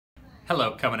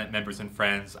Hello, Covenant members and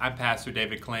friends. I'm Pastor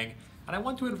David Kling, and I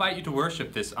want to invite you to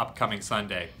worship this upcoming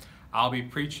Sunday. I'll be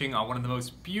preaching on one of the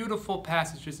most beautiful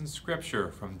passages in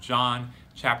Scripture from John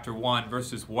chapter 1,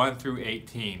 verses 1 through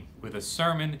 18, with a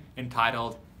sermon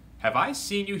entitled, Have I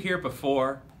Seen You Here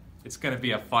Before? It's going to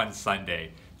be a fun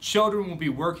Sunday. Children will be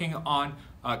working on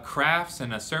crafts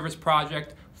and a service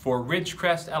project for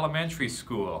Ridgecrest Elementary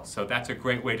School. So that's a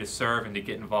great way to serve and to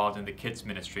get involved in the kids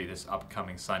ministry this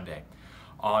upcoming Sunday.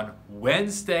 On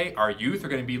Wednesday, our youth are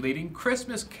going to be leading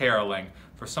Christmas caroling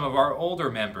for some of our older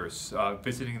members,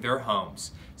 visiting their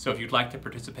homes. So if you'd like to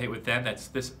participate with them, that's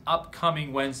this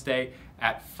upcoming Wednesday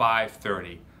at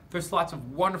 5:30. There's lots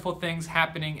of wonderful things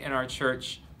happening in our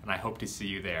church, and I hope to see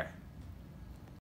you there.